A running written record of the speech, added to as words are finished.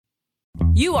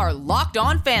You are Locked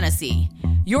On Fantasy,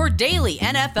 your daily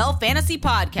NFL fantasy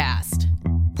podcast.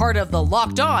 Part of the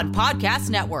Locked On Podcast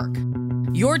Network,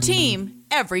 your team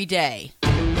every day.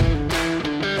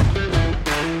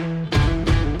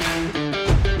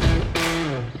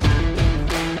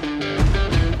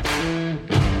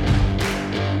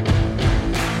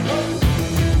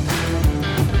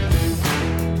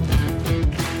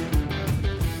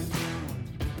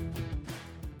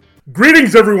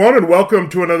 Greetings, everyone, and welcome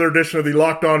to another edition of the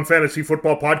Locked On Fantasy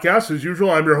Football Podcast. As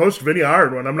usual, I'm your host, Vinny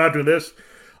Iron. When I'm not doing this,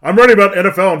 I'm writing about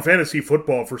NFL and fantasy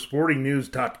football for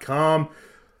SportingNews.com.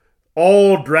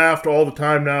 All draft all the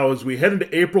time now as we head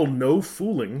into April. No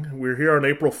fooling. We're here on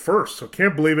April 1st, so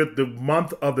can't believe it. The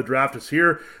month of the draft is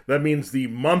here. That means the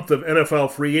month of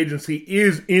NFL free agency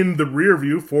is in the rear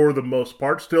view for the most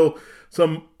part. Still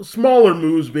some smaller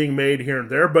moves being made here and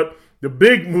there, but the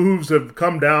big moves have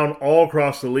come down all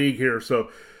across the league here. So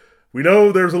we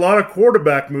know there's a lot of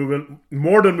quarterback movement,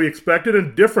 more than we expected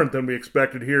and different than we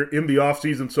expected here in the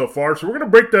offseason so far. So we're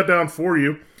going to break that down for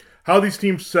you, how these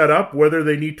teams set up, whether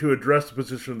they need to address the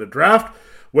position in the draft,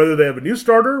 whether they have a new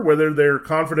starter, whether they're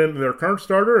confident in their current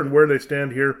starter, and where they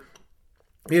stand here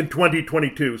in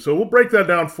 2022. So we'll break that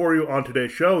down for you on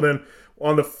today's show. Then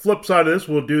on the flip side of this,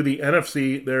 we'll do the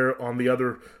NFC there on the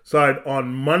other side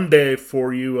on Monday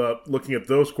for you, looking at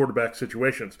those quarterback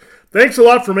situations. Thanks a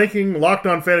lot for making Locked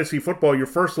On Fantasy Football your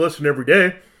first listen every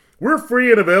day. We're free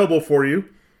and available for you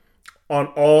on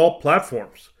all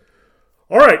platforms.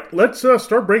 All right, let's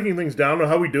start breaking things down on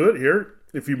how we do it here.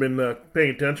 If you've been paying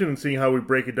attention and seeing how we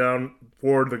break it down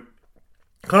for the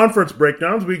conference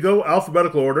breakdowns, we go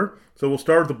alphabetical order. So we'll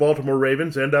start with the Baltimore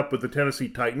Ravens, end up with the Tennessee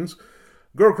Titans.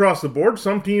 Go across the board.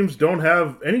 Some teams don't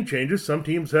have any changes. Some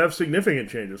teams have significant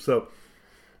changes. So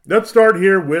let's start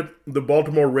here with the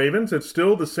Baltimore Ravens. It's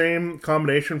still the same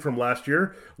combination from last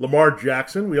year. Lamar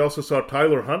Jackson. We also saw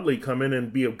Tyler Huntley come in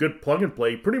and be a good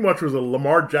plug-and-play. He pretty much was a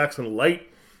Lamar Jackson light.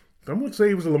 Some would say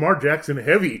he was a Lamar Jackson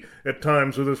heavy at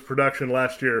times with his production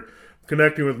last year,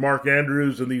 connecting with Mark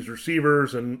Andrews and these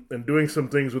receivers and doing some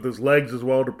things with his legs as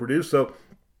well to produce. So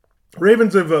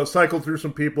Ravens have cycled through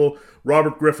some people,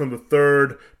 Robert Griffin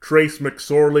III, Trace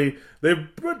McSorley. They've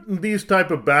put these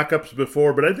type of backups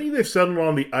before, but I think they've settled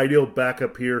on the ideal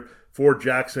backup here for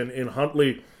Jackson in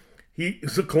Huntley. He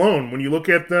is a clone. When you look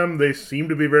at them, they seem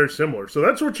to be very similar. So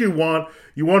that's what you want.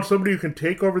 You want somebody who can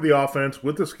take over the offense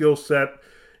with the skill set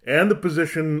and the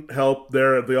position help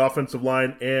there at the offensive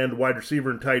line and wide receiver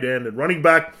and tight end and running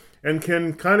back, and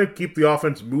can kind of keep the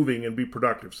offense moving and be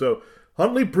productive. So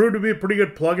Huntley proved to be a pretty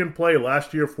good plug-and-play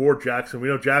last year for Jackson. We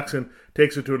know Jackson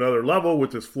takes it to another level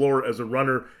with his floor as a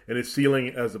runner and his ceiling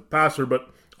as a passer, but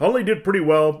Huntley did pretty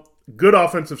well. Good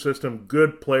offensive system,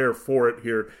 good player for it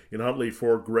here in Huntley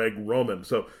for Greg Roman.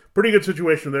 So pretty good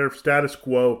situation there, status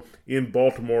quo in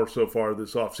Baltimore so far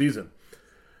this offseason.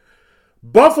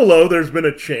 Buffalo, there's been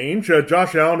a change.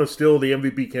 Josh Allen is still the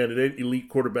MVP candidate, elite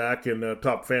quarterback, and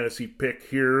top fantasy pick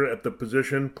here at the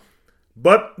position.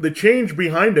 But the change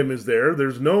behind him is there.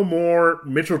 There's no more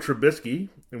Mitchell Trubisky,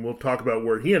 and we'll talk about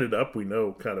where he ended up. We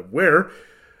know kind of where.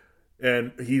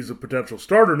 And he's a potential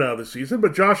starter now this season.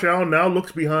 But Josh Allen now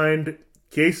looks behind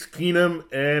Case Keenum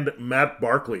and Matt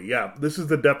Barkley. Yeah, this is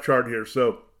the depth chart here.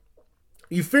 So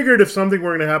you figured if something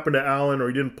were going to happen to Allen or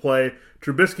he didn't play,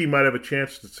 Trubisky might have a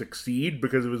chance to succeed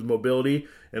because of his mobility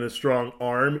and his strong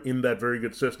arm in that very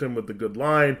good system with the good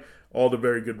line, all the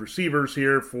very good receivers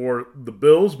here for the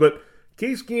Bills. But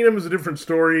Case Keenum is a different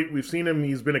story. We've seen him,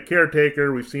 he's been a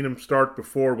caretaker. We've seen him start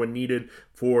before when needed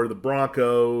for the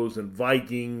Broncos and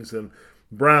Vikings and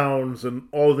Browns and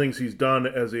all the things he's done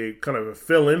as a kind of a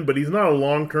fill-in, but he's not a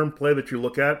long-term play that you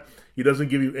look at. He doesn't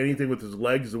give you anything with his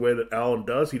legs the way that Allen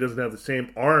does. He doesn't have the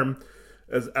same arm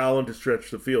as Allen to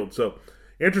stretch the field. So,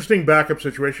 interesting backup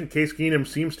situation. Case Keenum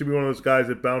seems to be one of those guys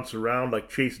that bounce around like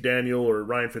Chase Daniel or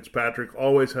Ryan Fitzpatrick,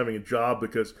 always having a job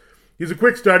because he's a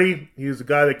quick study. He's a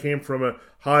guy that came from a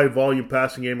high-volume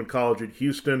passing game in college at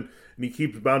Houston, and he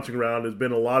keeps bouncing around. There's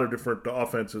been a lot of different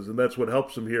offenses, and that's what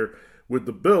helps him here with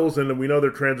the Bills. And then we know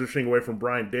they're transitioning away from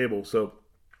Brian Dable. So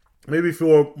maybe a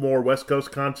few more West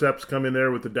Coast concepts come in there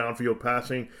with the downfield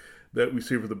passing that we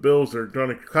see for the Bills. They're going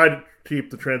to try to keep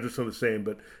the transition the same,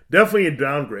 but definitely a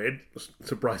downgrade,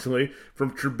 surprisingly,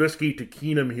 from Trubisky to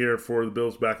Keenum here for the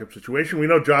Bills' backup situation. We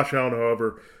know Josh Allen,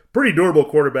 however, pretty durable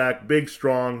quarterback, big,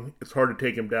 strong. It's hard to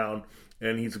take him down,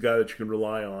 and he's a guy that you can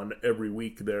rely on every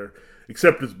week there,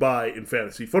 except his bye in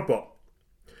fantasy football.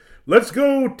 Let's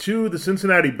go to the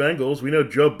Cincinnati Bengals. We know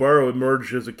Joe Burrow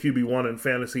emerged as a QB1 in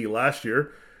fantasy last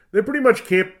year. They pretty much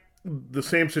kept the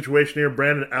same situation here.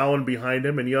 Brandon Allen behind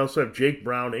him, and you also have Jake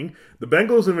Browning. The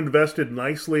Bengals have invested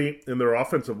nicely in their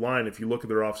offensive line. If you look at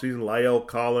their offseason, La'el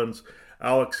Collins,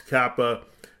 Alex Kappa,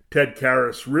 Ted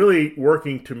Karras, really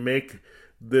working to make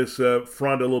this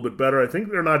front a little bit better. I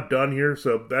think they're not done here,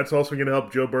 so that's also going to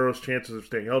help Joe Burrow's chances of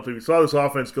staying healthy. We saw this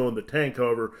offense go in the tank,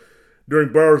 however,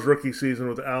 during Burrow's rookie season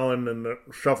with Allen and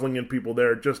shuffling in people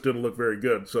there. It just didn't look very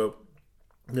good. So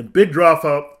the big drop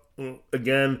up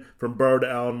again from Burrow to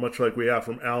Allen, much like we have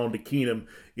from Allen to Keenum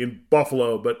in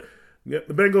Buffalo. But the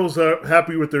Bengals are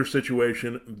happy with their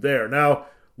situation there. Now,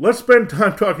 let's spend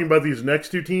time talking about these next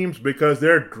two teams because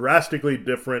they're drastically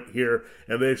different here,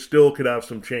 and they still could have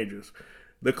some changes.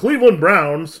 The Cleveland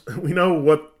Browns, we know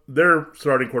what their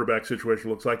starting quarterback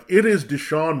situation looks like. It is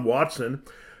Deshaun Watson.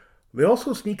 They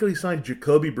also sneakily signed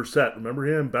Jacoby Brissett. Remember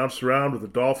him? Bounced around with the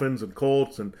Dolphins and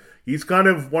Colts, and he's kind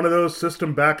of one of those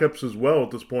system backups as well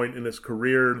at this point in his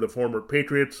career, the former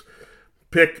Patriots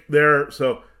pick there.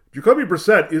 So Jacoby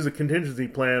Brissett is a contingency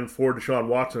plan for Deshaun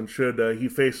Watson should he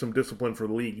face some discipline for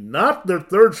the league. Not their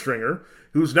third stringer,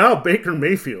 who's now Baker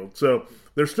Mayfield. So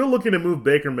they're still looking to move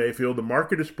Baker Mayfield. The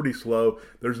market is pretty slow.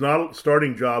 There's not a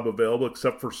starting job available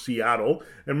except for Seattle.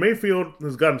 And Mayfield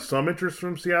has gotten some interest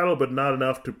from Seattle, but not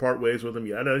enough to part ways with him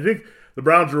yet. And I think the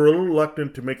Browns are a little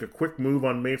reluctant to make a quick move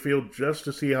on Mayfield just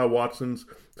to see how Watson's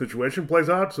situation plays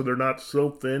out, so they're not so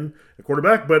thin at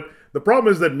quarterback. But the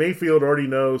problem is that Mayfield already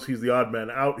knows he's the odd man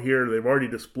out here. They've already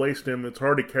displaced him. It's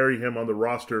hard to carry him on the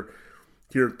roster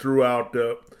here throughout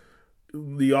the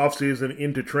offseason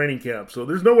into training camp. So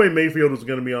there's no way Mayfield is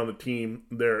going to be on the team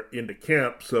there into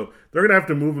camp. So they're going to have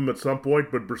to move him at some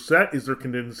point. But Brissett is their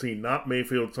contingency, not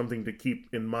Mayfield. Something to keep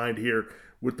in mind here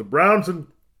with the Browns. And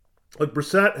like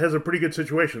Brissett has a pretty good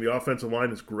situation. The offensive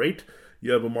line is great.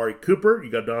 You have Amari Cooper.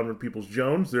 You got Donovan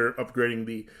Peoples-Jones. They're upgrading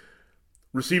the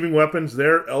receiving weapons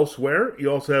there elsewhere. You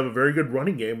also have a very good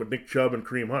running game with Nick Chubb and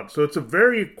Kareem Hunt. So it's a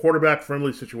very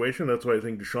quarterback-friendly situation. That's why I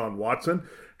think Deshaun Watson,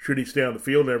 should he stay on the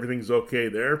field and everything's okay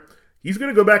there, he's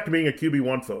going to go back to being a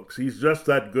QB1, folks. He's just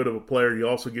that good of a player. He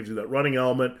also gives you that running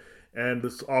element, and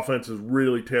this offense is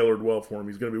really tailored well for him.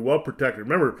 He's going to be well protected.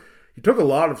 Remember, he took a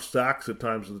lot of sacks at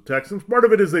times with the Texans. Part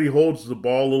of it is that he holds the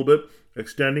ball a little bit,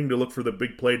 extending to look for the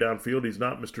big play downfield. He's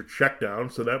not Mr. Checkdown,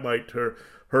 so that might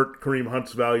hurt Kareem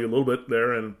Hunt's value a little bit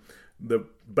there and the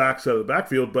backside of the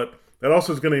backfield, but that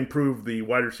also is going to improve the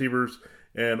wide receivers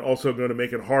and also going to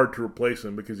make it hard to replace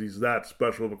him because he's that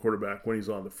special of a quarterback when he's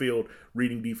on the field,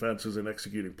 reading defenses and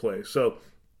executing plays. So,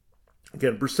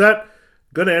 again, Brissett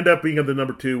going to end up being at the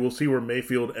number 2. We'll see where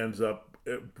Mayfield ends up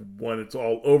when it's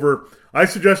all over. I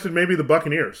suggested maybe the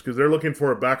Buccaneers because they're looking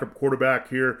for a backup quarterback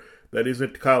here that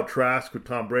isn't Kyle Trask with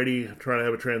Tom Brady, trying to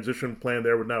have a transition plan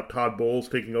there with now Todd Bowles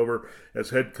taking over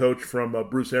as head coach from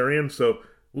Bruce Arians. So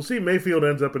we'll see if Mayfield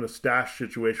ends up in a stash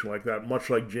situation like that, much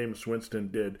like Jameis Winston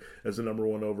did as the number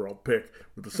 1 overall pick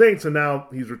with the Saints, and now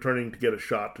he's returning to get a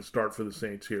shot to start for the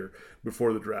Saints here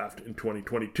before the draft in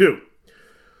 2022.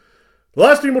 The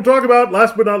last team we'll talk about,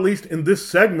 last but not least in this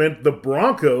segment, the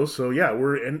Broncos. So yeah,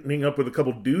 we're ending up with a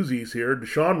couple doozies here.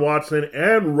 Deshaun Watson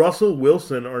and Russell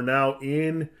Wilson are now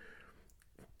in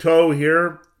tow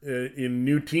here in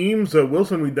new teams.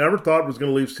 Wilson, we never thought was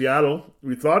going to leave Seattle.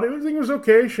 We thought everything was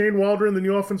okay. Shane Waldron, the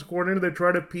new offensive coordinator, they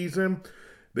tried to appease him.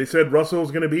 They said Russell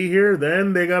was going to be here.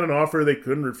 Then they got an offer they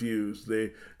couldn't refuse.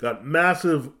 They got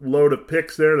massive load of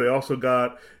picks there. They also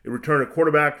got a return of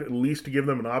quarterback, at least to give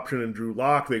them an option in Drew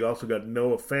Lock. They also got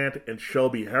Noah Fant and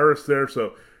Shelby Harris there.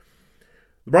 So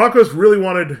the Broncos really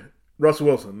wanted Russell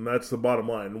Wilson. That's the bottom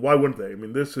line. Why wouldn't they? I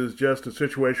mean, this is just a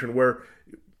situation where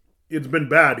it's been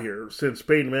bad here since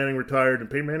Peyton Manning retired, and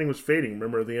Peyton Manning was fading,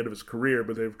 remember, at the end of his career,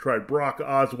 but they've tried Brock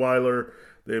Osweiler.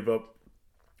 They've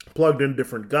plugged in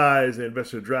different guys. They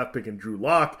invested a draft pick in Drew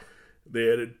Lock.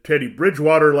 They added Teddy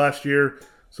Bridgewater last year.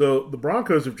 So the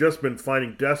Broncos have just been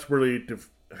finding desperately to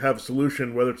have a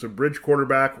solution, whether it's a bridge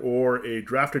quarterback or a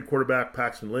drafted quarterback,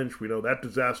 Paxton Lynch. We know that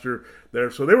disaster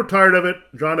there. So they were tired of it.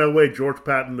 John Elway, George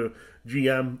Patton, the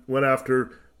GM, went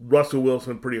after Russell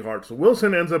Wilson pretty hard. So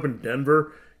Wilson ends up in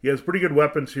Denver. He has pretty good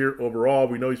weapons here overall.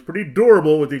 We know he's pretty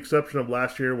durable with the exception of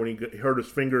last year when he hurt his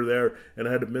finger there and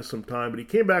had to miss some time. But he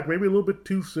came back maybe a little bit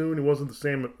too soon. He wasn't the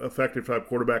same effective type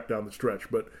quarterback down the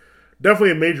stretch. But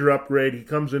definitely a major upgrade. He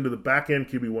comes into the back-end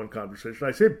QB1 conversation.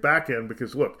 I say back-end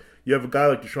because, look, you have a guy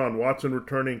like Deshaun Watson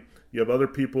returning. You have other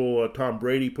people, Tom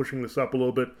Brady pushing this up a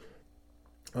little bit.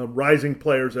 Rising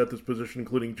players at this position,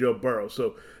 including Joe Burrow.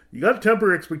 So you got to temper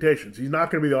your expectations. He's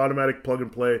not going to be the automatic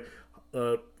plug-and-play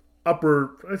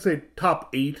upper, I'd say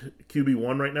top 8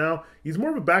 QB1 right now. He's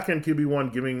more of a back-end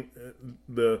QB1 giving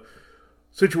the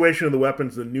situation of the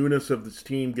weapons, the newness of this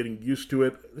team, getting used to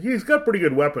it. He's got pretty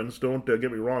good weapons, don't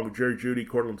get me wrong, with Jerry Jeudy,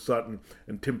 Cortland Sutton,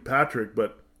 and Tim Patrick,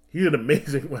 but he had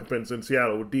amazing weapons in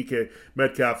Seattle with DK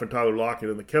Metcalf and Tyler Lockett,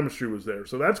 and the chemistry was there.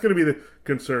 So that's going to be the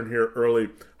concern here early.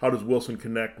 How does Wilson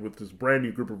connect with this brand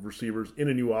new group of receivers in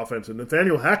a new offense? And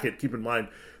Nathaniel Hackett, keep in mind,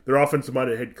 their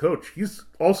offensive-minded head coach, he's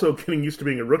also getting used to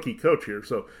being a rookie coach here.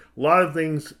 So a lot of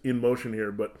things in motion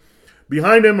here. But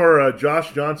behind him are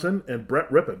Josh Johnson and Brett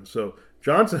Rippon. So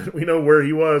Johnson, we know where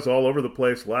he was all over the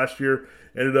place last year,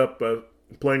 ended up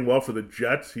playing well for the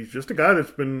Jets. He's just a guy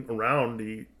that's been around.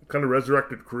 He kind of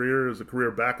resurrected career as a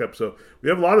career backup. So we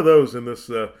have a lot of those in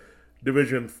this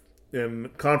division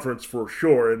and conference for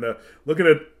sure. And looking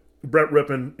at Brett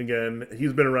Rippon, again,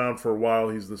 he's been around for a while.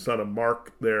 He's the son of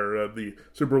Mark there, the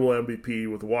Super Bowl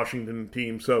MVP with the Washington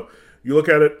team. So you look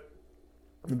at it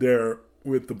there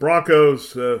with the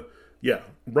Broncos,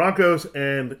 Broncos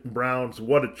and Browns,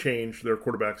 what a change their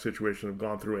quarterback situation have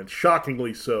gone through, and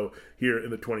shockingly so here in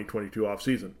the 2022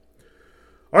 offseason.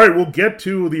 All right, we'll get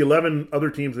to the 11 other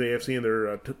teams in the AFC and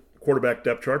their quarterback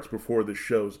depth charts before this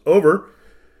show's over.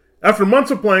 After months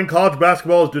of playing, college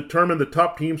basketball has determined the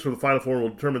top teams for the Final Four will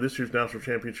determine this year's national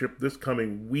championship this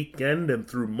coming weekend and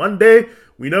through Monday.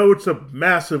 We know it's a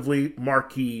massively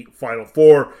marquee Final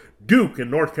Four. Duke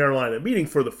and North Carolina meeting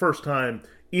for the first time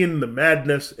in the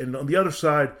madness. And on the other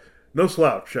side, no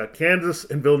slouch. Kansas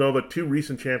and Villanova, two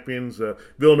recent champions.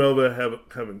 Villanova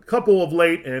having a couple of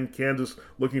late, and Kansas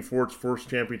looking for its first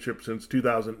championship since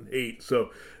 2008.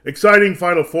 So exciting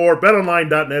Final Four.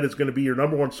 BetOnline.net is going to be your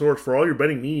number one source for all your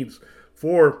betting needs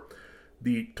for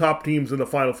the top teams in the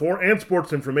Final Four and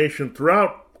sports information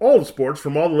throughout all the sports,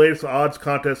 from all the latest odds,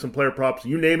 contests, and player props,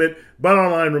 you name it.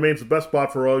 BetOnline remains the best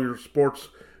spot for all your sports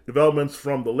developments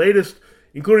from the latest,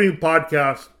 including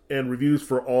podcasts and reviews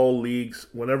for all leagues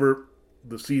whenever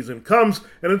the season comes.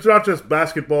 And it's not just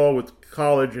basketball with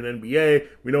college and NBA.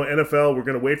 We know NFL, we're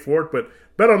going to wait for it, but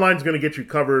BetOnline is going to get you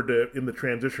covered in the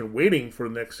transition waiting for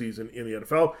the next season in the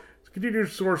NFL. It's a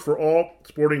continued source for all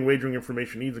sporting wagering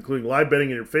information needs, including live betting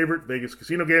in your favorite Vegas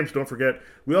casino games. Don't forget,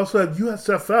 we also have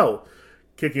USFL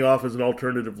kicking off as an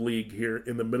alternative league here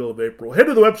in the middle of April. Head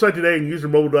to the website today and use your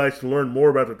mobile device to learn more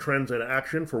about the trends and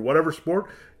action for whatever sport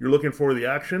you're looking for the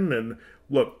action. And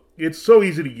look, it's so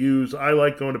easy to use. I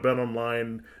like going to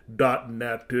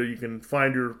betonline.net. You can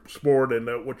find your sport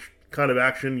and which kind of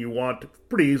action you want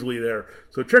pretty easily there.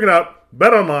 So check it out.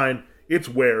 BetOnline, it's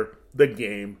where the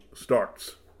game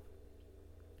starts.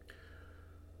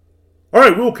 All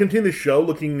right, we'll continue the show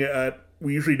looking at,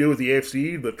 we usually do with the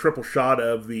AFC, the triple shot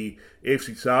of the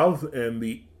AFC South and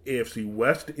the AFC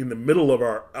West in the middle of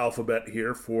our alphabet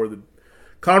here for the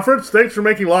conference. Thanks for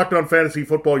making Locked On Fantasy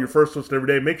Football your first listen every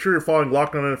day. Make sure you're following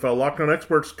Locked On NFL, Locked On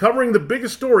Experts, covering the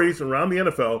biggest stories around the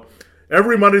NFL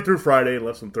every Monday through Friday in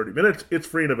less than 30 minutes. It's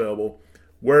free and available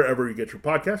wherever you get your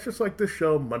podcast, just like this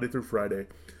show, Monday through Friday.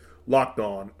 Locked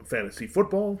On Fantasy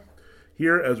Football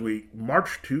here as we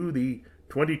march to the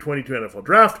 2022 NFL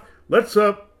Draft. Let's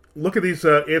look at these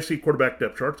AFC quarterback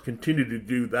depth charts. Continue to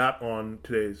do that on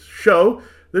today's show.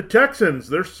 The Texans,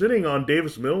 they're sitting on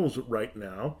Davis Mills right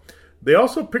now. They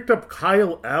also picked up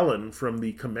Kyle Allen from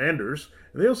the Commanders.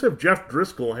 And they also have Jeff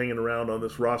Driscoll hanging around on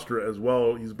this roster as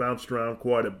well. He's bounced around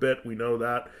quite a bit. We know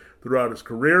that throughout his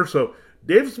career. So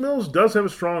Davis Mills does have a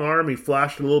strong arm. He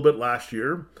flashed a little bit last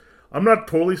year. I'm not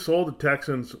totally sold the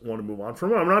Texans want to move on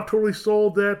from him. I'm not totally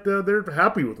sold that they're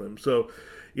happy with him. So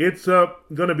it's going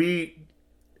to be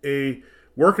a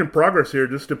work in progress here.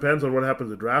 It just depends on what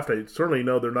happens in the draft. I certainly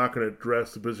know they're not going to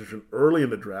address the position early in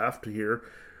the draft here.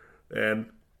 And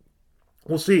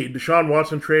we'll see. Deshaun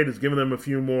Watson trade has given them a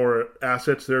few more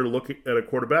assets there to look at a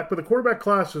quarterback. But the quarterback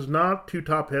class is not too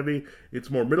top-heavy. It's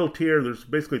more middle tier. There's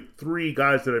basically three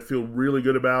guys that I feel really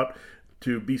good about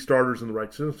to be starters in the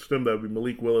right system. That would be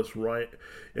Malik Willis, right,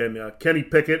 and Kenny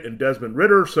Pickett and Desmond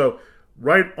Ridder. So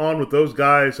right on with those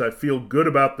guys. I feel good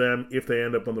about them if they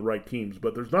end up on the right teams.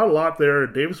 But there's not a lot there.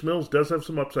 Davis Mills does have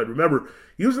some upside. Remember,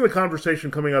 he was in the conversation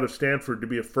coming out of Stanford to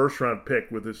be a first-round pick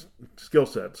with his skill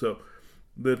set. So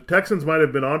the Texans might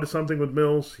have been onto something with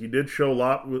Mills. He did show a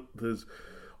lot with his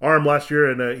arm last year,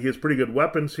 and he has pretty good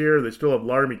weapons here. They still have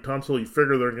Laramie Tunsil. You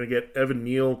figure they're going to get Evan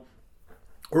Neal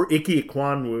or Ike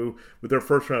Ekwonu with their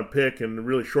first-round pick and a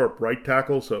really short right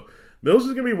tackle. So Mills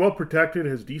is going to be well protected,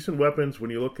 has decent weapons.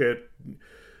 When you look at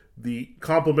the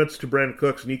compliments to Brandon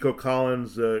Cooks, Nico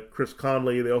Collins, Chris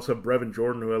Conley, they also have Brevin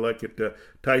Jordan, who I like at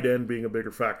tight end being a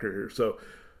bigger factor here. So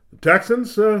the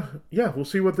Texans, we'll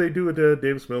see what they do with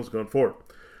Davis Mills going forward.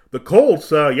 The Colts,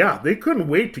 they couldn't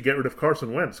wait to get rid of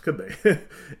Carson Wentz, could they?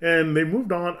 And they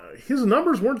moved on. His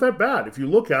numbers weren't that bad. If you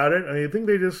look at it, I think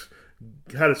they just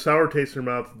had a sour taste in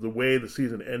their mouth the way the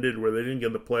season ended, where they didn't get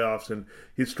in the playoffs, and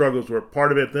his struggles were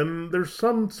part of it. Then there's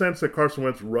some sense that Carson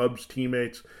Wentz rubs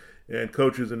teammates and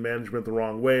coaches and management the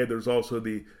wrong way. There's also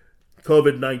the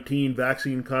COVID-19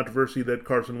 vaccine controversy that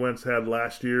Carson Wentz had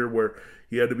last year, where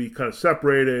he had to be kind of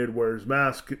separated, wear his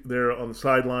mask there on the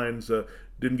sidelines,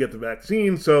 didn't get the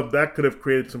vaccine, so that could have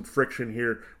created some friction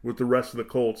here with the rest of the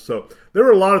Colts. So there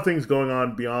were a lot of things going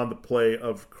on beyond the play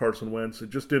of Carson Wentz.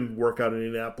 It just didn't work out in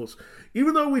Indianapolis,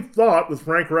 even though we thought with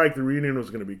Frank Reich the reunion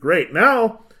was going to be great.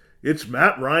 Now it's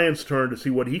Matt Ryan's turn to see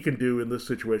what he can do in this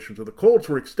situation. So the Colts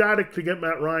were ecstatic to get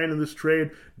Matt Ryan in this trade,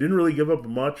 didn't really give up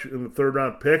much in the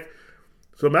third-round pick.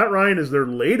 So Matt Ryan is their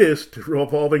latest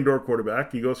revolving door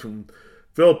quarterback. He goes from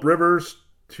Phillip Rivers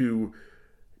to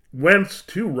Wentz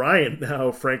to Ryan,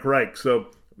 now Frank Reich. So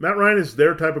Matt Ryan is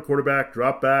their type of quarterback,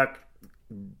 drop back,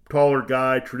 taller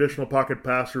guy, traditional pocket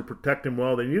passer, protect him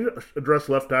well. They need to address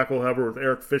left tackle, however, with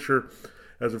Eric Fisher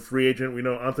as a free agent. We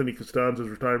know Anthony Costanza's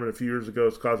retirement a few years ago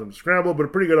has caused them to scramble, but a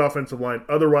pretty good offensive line.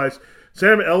 Otherwise,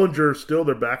 Sam Ehlinger is still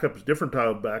their backup, is a different type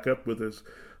of backup with his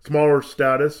smaller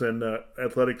status and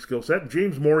athletic skill set.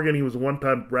 James Morgan, he was a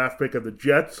one-time draft pick of the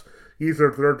Jets. He's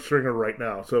their third stringer right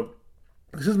now. So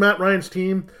this is Matt Ryan's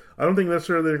team. I don't think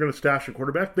necessarily they're going to stash a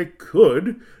quarterback. They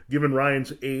could, given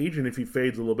Ryan's age, and if he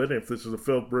fades a little bit, if this is a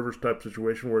Phillip Rivers type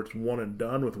situation where it's one and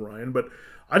done with Ryan. But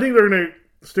I think they're going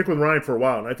to stick with Ryan for a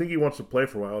while, and I think he wants to play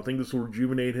for a while. I think this will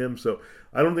rejuvenate him. So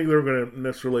I don't think they're going to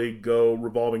necessarily go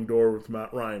revolving door with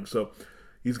Matt Ryan. So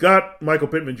he's got Michael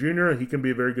Pittman Jr. He can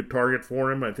be a very good target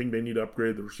for him. I think they need to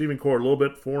upgrade the receiving core a little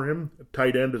bit for him. A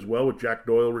tight end as well, with Jack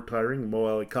Doyle retiring. Mo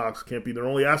Alley Cox can't be their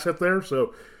only asset there.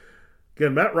 So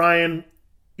again, Matt Ryan,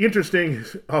 interesting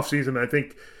offseason. I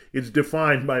think it's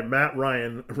defined by Matt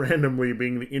Ryan randomly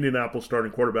being the Indianapolis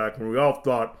starting quarterback when we all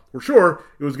thought, for sure,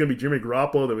 it was going to be Jimmy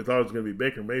Garoppolo, that we thought it was going to be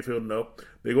Baker Mayfield. Nope.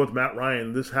 They go with Matt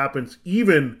Ryan. This happens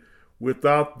even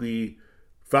without the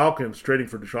Falcons trading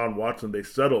for Deshaun Watson. They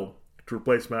settle to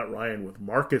replace Matt Ryan with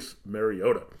Marcus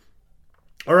Mariota.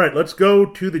 All right, let's go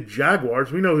to the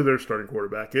Jaguars. We know who their starting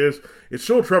quarterback is. It's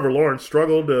still Trevor Lawrence.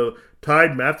 Struggled,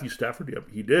 tied Matthew Stafford. Yep,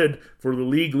 he did, for the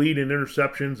league lead in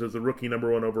interceptions as the rookie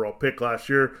number 1 overall pick last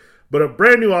year. But a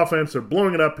brand new offense. They're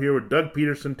blowing it up here with Doug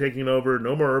Peterson taking over.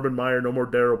 No more Urban Meyer, no more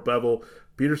Darrell Bevel.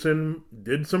 Peterson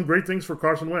did some great things for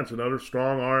Carson Wentz, another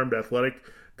strong-armed, athletic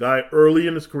guy early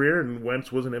in his career, and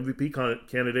Wentz was an MVP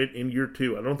candidate in year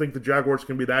 2. I don't think the Jaguars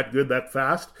can be that good that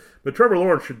fast, but Trevor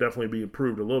Lawrence should definitely be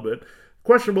improved a little bit.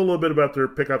 Questionable a little bit about their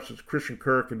pickups as Christian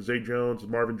Kirk and Zay Jones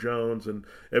and Marvin Jones and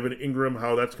Evan Ingram,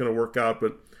 how that's going to work out.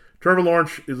 But Trevor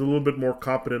Lawrence is a little bit more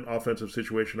competent offensive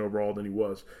situation overall than he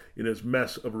was in his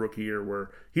mess of a rookie year where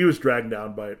he was dragged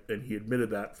down by it, and he admitted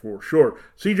that for sure.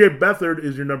 C.J. Beathard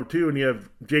is your number 2, and you have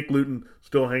Jake Luton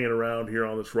still hanging around here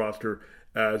on this roster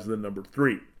as the number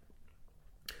 3.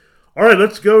 All right,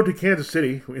 let's go to Kansas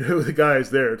City. We know who the guy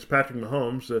is there. It's Patrick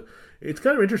Mahomes. It's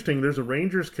kind of interesting. There's a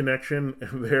Rangers connection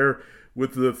there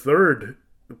with the third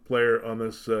player on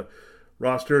this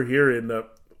roster here in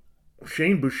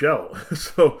Shane Buechele.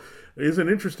 So it's an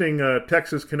interesting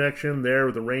Texas connection there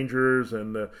with the Rangers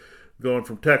and going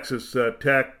from Texas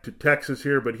Tech to Texas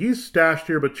here. But he's stashed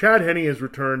here. But Chad Henne has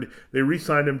returned. They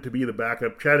re-signed him to be the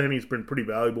backup. Chad Henne's been pretty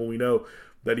valuable. We know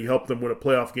that he helped them win a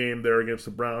playoff game there against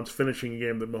the Browns, finishing a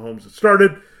game that Mahomes had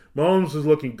started. Mahomes is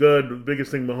looking good. The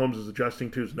biggest thing Mahomes is adjusting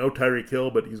to is no Tyreek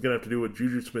Hill, but he's going to have to do with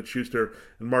Juju Smith-Schuster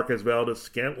and Marquez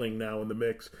Valdes-Scantling now in the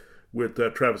mix with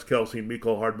Travis Kelce and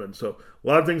Mecole Hardman. So a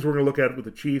lot of things we're going to look at with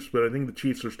the Chiefs, but I think the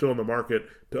Chiefs are still in the market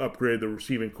to upgrade the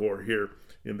receiving core here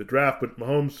in the draft. But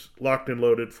Mahomes locked and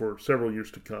loaded for several years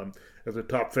to come as a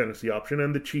top fantasy option,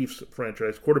 and the Chiefs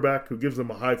franchise quarterback who gives them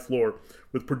a high floor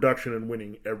with production and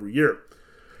winning every year.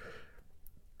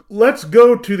 Let's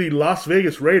go to the Las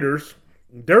Vegas Raiders.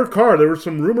 Derek Carr, there were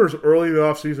some rumors early in the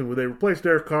offseason where they replaced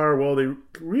Derek Carr. Well, they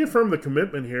reaffirmed the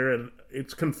commitment here, and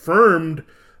it's confirmed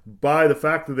by the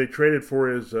fact that they traded for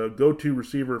his go-to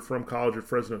receiver from college at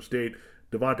Fresno State,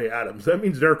 Davante Adams. That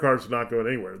means Derek Carr's not going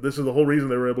anywhere. This is the whole reason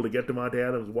they were able to get Davante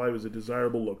Adams, why it was a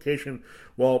desirable location.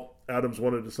 Well, Adams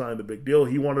wanted to sign the big deal.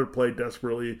 He wanted to play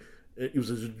desperately. It was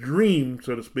his dream,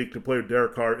 so to speak, to play with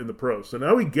Derek Carr in the pros. So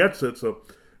now he gets it, so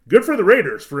good for the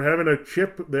Raiders for having a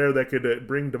chip there that could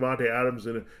bring Davante Adams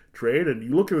in a trade. And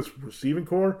you look at this receiving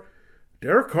core,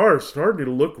 Derek Carr is starting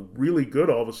to look really good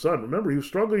all of a sudden. Remember, he was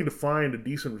struggling to find a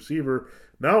decent receiver.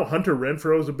 Now Hunter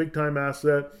Renfrow is a big-time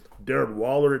asset. Darren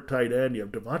Waller at tight end. You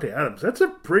have Davante Adams. That's a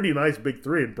pretty nice big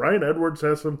three. And Bryan Edwards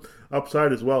has some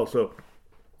upside as well. So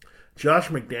Josh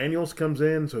McDaniels comes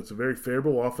in, so it's a very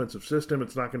favorable offensive system.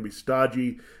 It's not going to be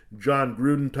stodgy, John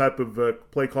Gruden type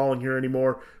of play calling here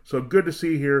anymore. So good to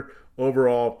see here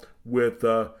overall with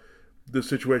this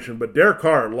situation. But Derek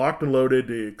Carr, locked and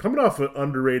loaded, coming off an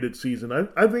underrated season.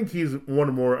 I think he's one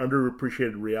of the more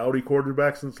underappreciated reality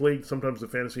quarterbacks in this league. Sometimes the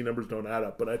fantasy numbers don't add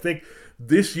up. But I think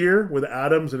this year, with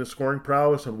Adams and his scoring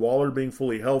prowess and Waller being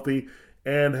fully healthy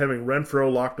and having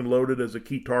Renfrow locked and loaded as a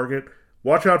key target,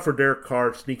 watch out for Derek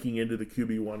Carr sneaking into the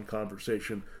QB1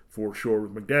 conversation for sure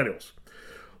with McDaniels.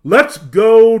 Let's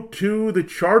go to the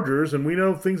Chargers, and we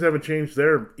know things haven't changed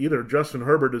there either. Justin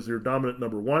Herbert is their dominant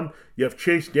number one. You have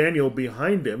Chase Daniel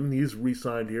behind him. He's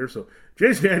re-signed here. So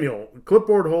Chase Daniel,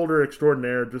 clipboard holder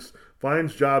extraordinaire, just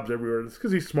finds jobs everywhere. It's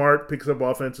because he's smart, picks up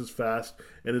offenses fast,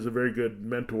 and is a very good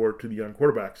mentor to the young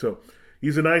quarterback. So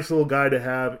he's a nice little guy to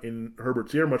have in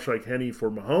Herbert's ear, much like Henny for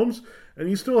Mahomes.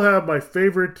 And you still have my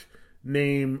favorite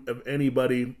name of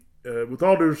anybody. With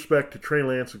all due respect to Trey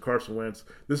Lance and Carson Wentz,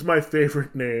 this is my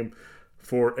favorite name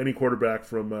for any quarterback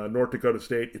from North Dakota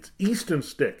State. It's Easton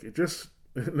Stick. It's just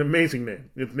an amazing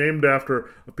name. It's named after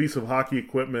a piece of hockey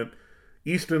equipment.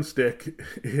 Easton Stick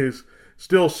is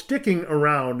still sticking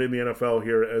around in the NFL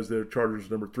here as the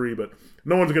Chargers number 3, but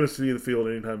no one's going to see the field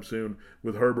anytime soon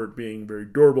with Herbert being very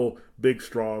durable, big,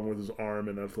 strong with his arm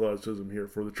and athleticism here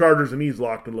for the Chargers, and he's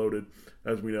locked and loaded,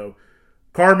 as we know.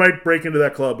 Carr might break into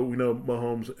that club, but we know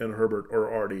Mahomes and Herbert are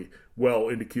already well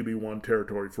into QB1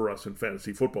 territory for us in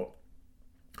fantasy football.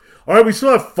 All right, we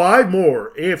still have 5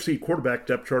 more AFC quarterback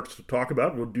depth charts to talk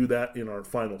about. We'll do that in our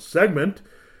final segment.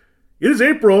 It is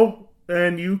April,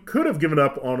 and you could have given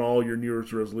up on all your New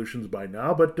Year's resolutions by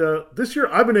now, but this year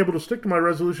I've been able to stick to my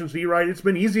resolutions to eat right. It's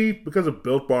been easy because of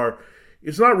Built Bar.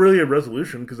 It's not really a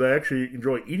resolution because I actually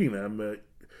enjoy eating them.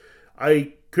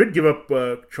 I could give up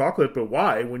chocolate, but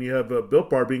why? When you have Built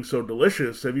Bar being so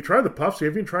delicious. Have you tried the Puffs?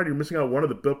 Have you tried? You're missing out on one of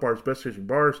the Built Bar's best tasting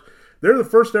bars. They're the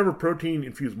first ever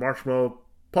protein-infused marshmallow.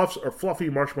 Puffs are fluffy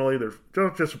marshmallow.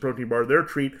 They're just a protein bar. They're a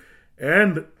treat.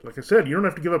 And, like I said, you don't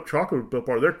have to give up chocolate with Built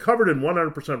Bar. They're covered in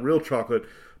 100% real chocolate.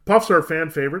 Puffs are a fan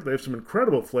favorite. They have some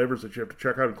incredible flavors that you have to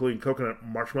check out, including coconut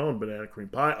marshmallow and banana cream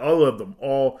pie. I love them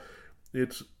all.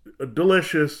 It's a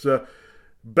delicious...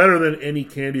 better than any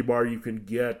candy bar you can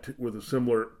get with a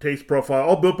similar taste profile.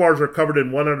 All Built Bars are covered in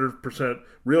 100%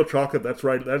 real chocolate. That's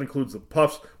right. That includes the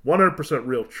Puffs. 100%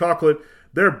 real chocolate.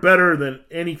 They're better than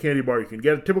any candy bar you can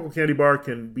get. A typical candy bar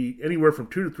can be anywhere from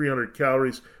 200 to 300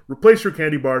 calories. Replace your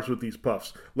candy bars with these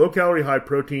Puffs. Low calorie, high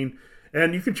protein.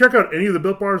 And you can check out any of the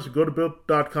Built Bars. Go to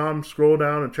Built.com, scroll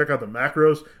down, and check out the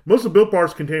macros. Most of the Built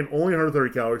Bars contain only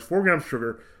 130 calories, 4 grams of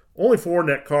sugar, only 4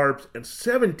 net carbs, and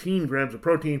 17 grams of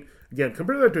protein. Again,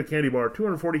 compare that to a candy bar,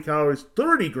 240 calories,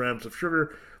 30 grams of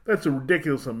sugar. That's a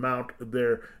ridiculous amount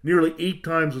there. Nearly 8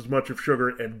 times as much of sugar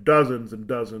and dozens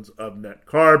of net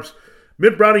carbs.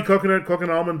 Mint brownie, coconut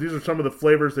almond, these are some of the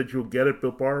flavors that you'll get at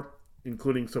Built Bar,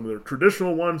 including some of their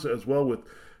traditional ones as well with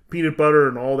peanut butter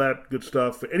and all that good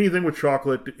stuff. Anything with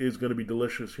chocolate is going to be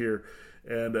delicious here,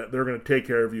 and they're going to take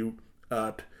care of you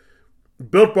at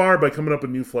Built Bar by coming up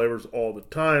with new flavors all the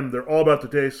time. They're all about the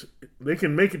taste. They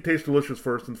can make it taste delicious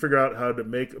first and figure out how to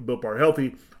make a Built Bar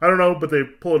healthy. I don't know, but they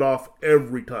pull it off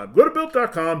every time. Go to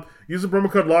Built.com, use the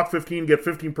promo code LOCK15, get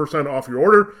 15% off your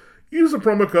order. Use the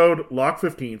promo code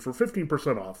LOCK15 for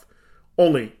 15% off,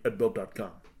 only at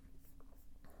Built.com.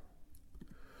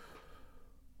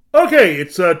 Okay,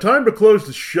 it's time to close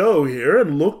the show here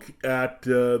and look at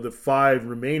the 5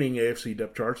 remaining AFC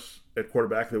depth charts at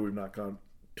quarterback that we've not gone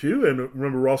to. And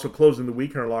remember, we're also closing the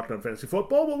week in our Locked On Fantasy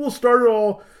Football, but we'll start it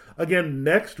all again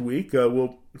next week.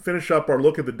 We'll finish up our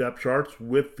look at the depth charts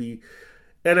with the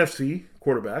NFC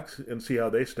quarterbacks and see how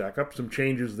they stack up. Some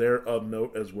changes there of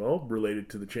note as well related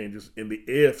to the changes in the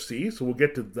AFC. So we'll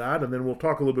get to that, and then we'll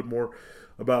talk a little bit more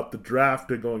about the draft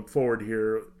going forward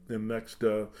here in the next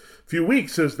few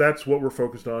weeks, as that's what we're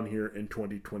focused on here in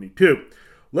 2022.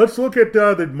 Let's look at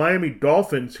the Miami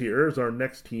Dolphins here as our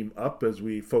next team up, as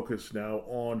we focus now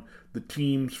on the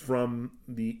teams from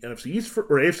the NFC East or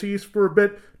AFC East for a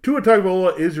bit. Tua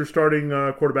Tagovailoa is your starting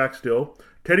quarterback still.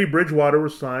 Teddy Bridgewater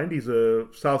was signed. He's a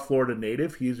South Florida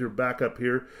native. He's your backup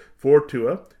here for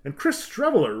Tua. And Chris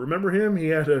Streveler, remember him? He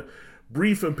had a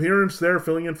brief appearance there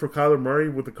filling in for Kyler Murray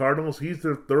with the Cardinals. He's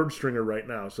their third stringer right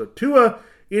now. So Tua,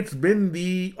 it's been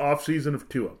the offseason of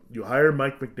Tua. You hire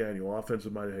Mike McDaniel,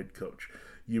 offensive-minded head coach.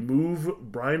 You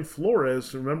move Brian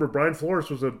Flores. Remember, Brian Flores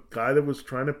was a guy that was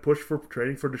trying to push for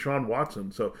trading for Deshaun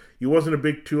Watson. So he wasn't a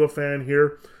big Tua fan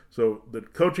here. So the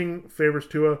coaching favors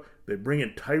Tua. They bring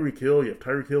in Tyreek Hill. You have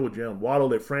Tyreek Hill with Jalen Waddle.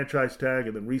 They franchise tag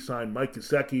and then re-sign Mike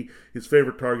Gesicki, his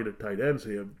favorite target at tight end. So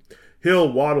you have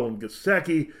Hill, Waddle, and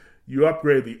Gesicki. You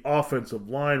upgrade the offensive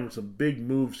line with some big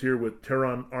moves here with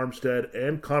Teron Armstead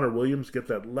and Connor Williams. Get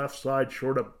that left side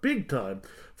shored up big time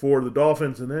for the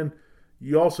Dolphins. And then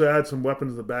you also add some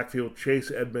weapons in the backfield, Chase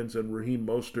Edmonds and Raheem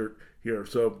Mostert here.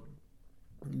 So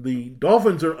the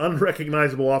Dolphins are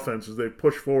unrecognizable offenses. They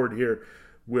push forward here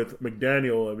with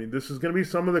McDaniel. I mean, this is going to be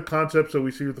some of the concepts that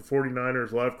we see with the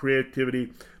 49ers, a lot of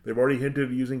creativity. They've already hinted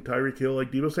at using Tyreek Hill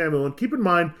like Deebo Samuel. And keep in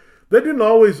mind, that didn't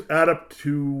always add up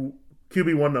to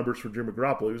QB1 numbers for Jimmy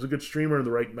Garoppolo. He was a good streamer in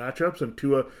the right matchups, and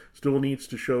Tua still needs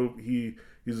to show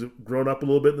he's grown up a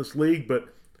little bit in this league,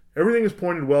 but everything is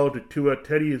pointed well to Tua.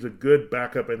 Teddy is a good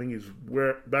backup. I think he's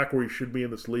back where he should be in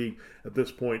this league at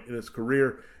this point in his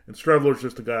career, and Streveler's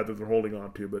just a guy that they're holding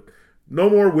on to, but no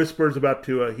more whispers about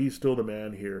Tua. He's still the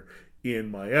man here in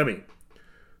Miami.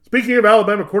 Speaking of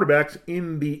Alabama quarterbacks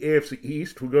in the AFC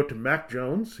East, we go to Mac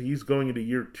Jones. He's going into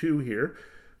year 2 here.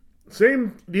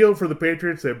 Same deal for the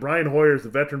Patriots. They have Brian Hoyer as the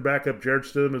veteran backup. Jared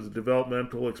Stidham is a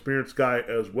developmental experienced guy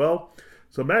as well.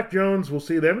 So Mac Jones, we'll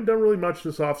see. They haven't done really much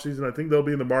this offseason. I think they'll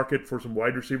be in the market for some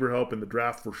wide receiver help in the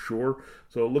draft for sure.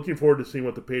 So looking forward to seeing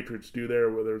what the Patriots do there,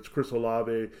 whether it's Chris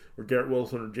Olave or Garrett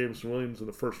Wilson or Jameson Williams in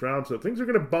the first round. So things are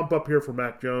going to bump up here for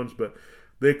Mac Jones, but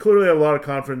they clearly have a lot of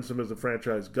confidence in him as a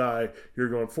franchise guy here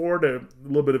going forward. A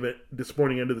little bit of a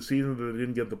disappointing end of the season that they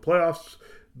didn't get the playoffs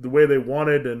the way they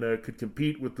wanted and could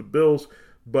compete with the Bills.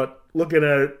 But looking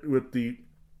at it with the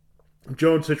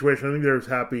Jones situation, I think they're as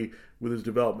happy with his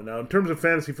development. Now, in terms of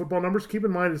fantasy football numbers, keep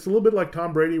in mind it's a little bit like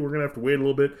Tom Brady. We're going to have to wait a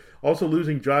little bit. Also,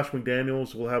 losing Josh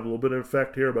McDaniels will have a little bit of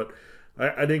effect here, but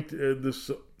I think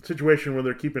this situation where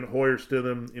they're keeping Hoyer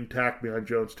Stidham intact behind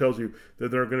Jones tells you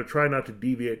that they're going to try not to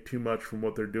deviate too much from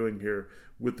what they're doing here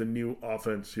with the new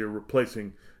offense here,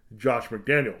 replacing Josh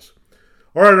McDaniels.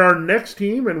 All right, our next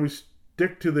team, and we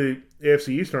stick to the AFC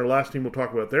East, and our last team we'll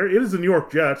talk about there, it is the New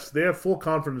York Jets. They have full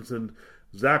confidence in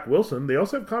Zach Wilson. They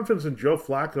also have confidence in Joe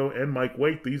Flacco and Mike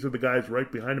White. These are the guys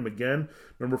right behind him again.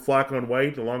 Remember, Flacco and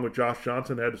White, along with Josh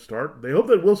Johnson, had to start. They hope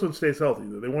that Wilson stays healthy.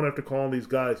 They won't have to call on these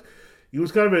guys. He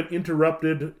was kind of an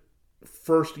interrupted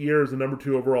first year as the number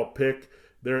 2 overall pick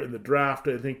there in the draft.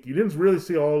 I think you didn't really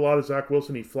see a lot of Zach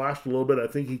Wilson. He flashed a little bit. I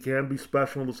think he can be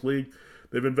special in this league.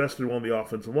 They've invested well in the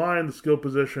offensive line, the skill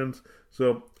positions.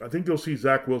 So I think you'll see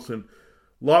Zach Wilson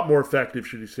a lot more effective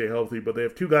should he stay healthy. But they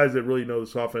have 2 guys that really know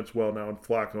this offense well now, and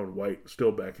Flacco and White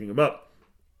still backing him up.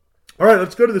 All right,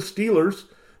 let's go to the Steelers.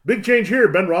 Big change here.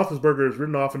 Ben Roethlisberger is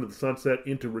ridden off into the sunset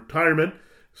into retirement.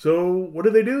 So what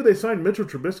did they do? They signed Mitchell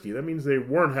Trubisky. That means they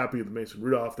weren't happy with Mason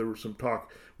Rudolph. There was some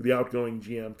talk with the outgoing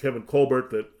GM, Kevin Colbert,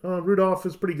 that Rudolph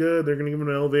is pretty good. They're going to give him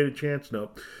an elevated chance.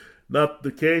 No, not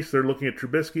the case. They're looking at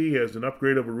Trubisky as an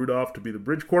upgrade over Rudolph to be the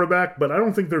bridge quarterback, but I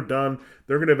don't think they're done.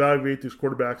 They're going to evaluate these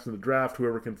quarterbacks in the draft,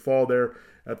 whoever can fall there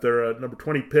at their number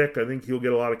 20 pick. I think he'll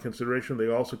get a lot of consideration. They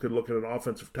also could look at an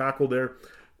offensive tackle there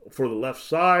for the left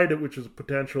side, which is a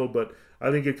potential, but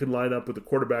I think it could line up with the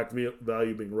quarterback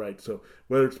value being right. So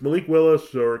whether it's Malik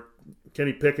Willis or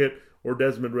Kenny Pickett or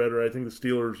Desmond Ridder, I think the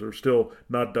Steelers are still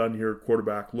not done here at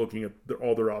quarterback, looking at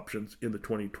all their options in the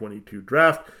 2022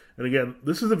 draft. And again,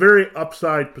 this is a very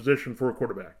upside position for a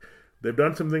quarterback. They've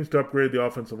done some things to upgrade the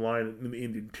offensive line in the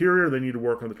interior. They need to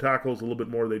work on the tackles a little bit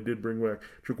more. They did bring back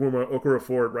Chukwuma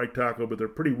Okorafor at right tackle, but they're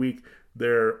pretty weak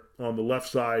there on the left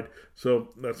side. So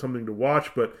that's something to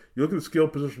watch. But you look at the skill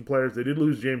position players. They did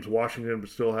lose James Washington, but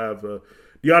still have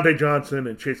Deontay Johnson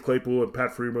and Chase Claypool and Pat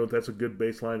Freiermuth. That's a good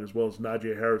baseline, as well as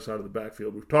Najee Harris out of the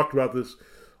backfield. We've talked about this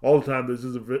all the time. This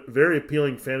is a very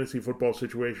appealing fantasy football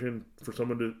situation for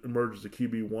someone to emerge as a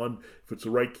QB1 if it's the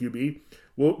right QB.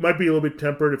 Well, it might be a little bit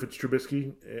tempered if it's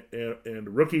Trubisky and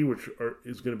a rookie, which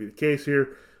is going to be the case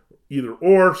here, either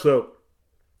or. So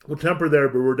we'll temper there,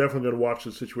 but we're definitely going to watch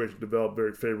the situation develop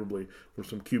very favorably for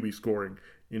some QB scoring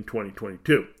in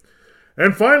 2022.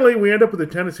 And finally, we end up with the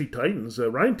Tennessee Titans.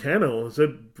 Ryan Tannehill has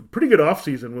had a pretty good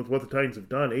offseason with what the Titans have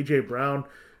done. A.J. Brown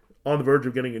on the verge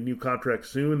of getting a new contract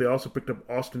soon. They also picked up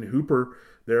Austin Hooper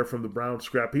there from the Browns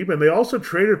scrap heap. And they also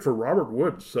traded for Robert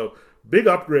Woods. So big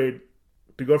upgrade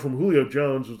to go from Julio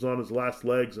Jones, who's on his last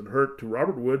legs and hurt, to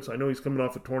Robert Woods. I know he's coming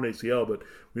off a torn ACL, but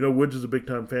we know Woods is a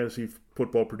big-time fantasy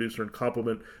football producer and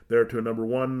complement there to a number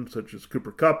 1, such as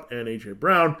Cooper Kupp and A.J.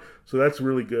 Brown. So that's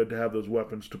really good to have those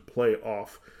weapons to play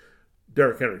off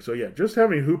Derrick Henry. So yeah, just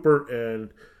having Hooper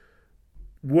and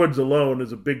Woods alone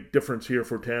is a big difference here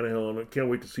for Tannehill, and I can't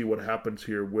wait to see what happens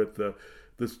here with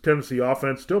this Tennessee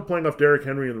offense. Still playing off Derrick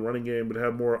Henry in the running game, but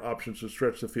have more options to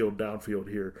stretch the field downfield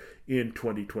here in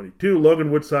 2022.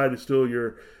 Logan Woodside is still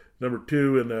your number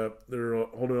 2, and they're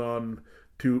holding on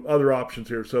to other options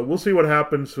here. So we'll see what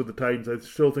happens with the Titans. I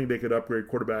still think they could upgrade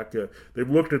quarterback. They've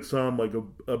looked at some, like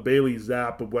a Bailey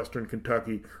Zapp of Western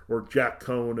Kentucky or Jack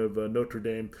Cohn of Notre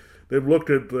Dame. They've looked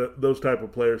at those type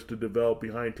of players to develop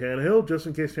behind Tannehill, just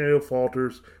in case Tannehill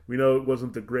falters. We know it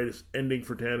wasn't the greatest ending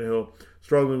for Tannehill,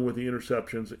 struggling with the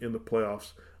interceptions in the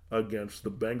playoffs against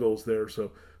the Bengals there.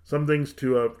 So some things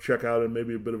to check out, and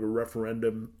maybe a bit of a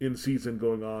referendum in season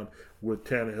going on with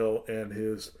Tannehill and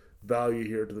his value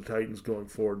here to the Titans going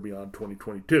forward beyond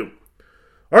 2022.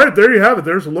 All right, there you have it.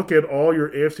 There's a look at all your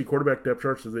AFC quarterback depth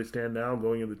charts as they stand now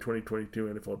going into the 2022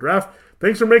 NFL Draft.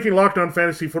 Thanks for making Locked On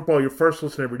Fantasy Football your first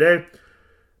listen every day.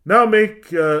 Now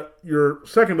make your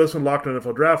second listen Locked On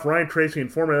NFL Draft. Ryan Tracy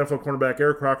and former NFL cornerback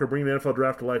Eric Crocker bring the NFL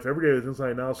Draft to life every day with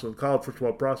inside analysis of college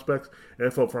football prospects and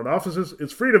NFL front offices.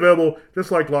 It's free and available,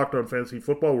 just like Locked On Fantasy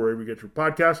Football, wherever you get your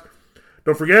podcast.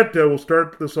 Don't forget, we'll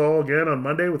start this all again on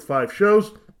Monday with 5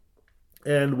 shows.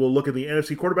 And we'll look at the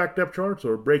NFC quarterback depth charts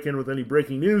or break in with any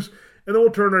breaking news. And then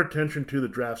we'll turn our attention to the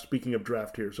draft, speaking of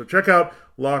draft here. So check out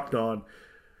Locked On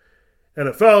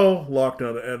NFL, Locked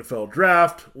On NFL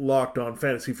Draft, Locked On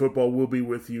Fantasy Football. We'll be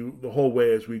with you the whole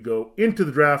way as we go into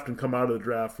the draft and come out of the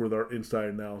draft with our inside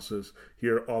analysis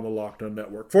here on the Locked On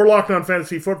Network. For Locked On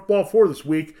Fantasy Football for this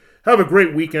week, have a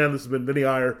great weekend. This has been Vinny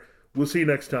Iyer. We'll see you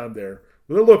next time there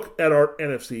with a look at our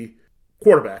NFC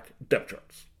quarterback depth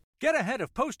charts. Get ahead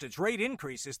of postage rate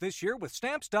increases this year with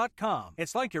Stamps.com.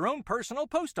 It's like your own personal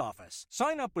post office.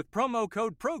 Sign up with promo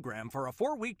code PROGRAM for a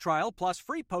 4-week trial plus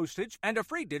free postage and a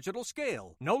free digital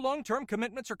scale. No long-term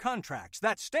commitments or contracts.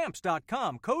 That's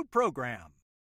Stamps.com, code PROGRAM.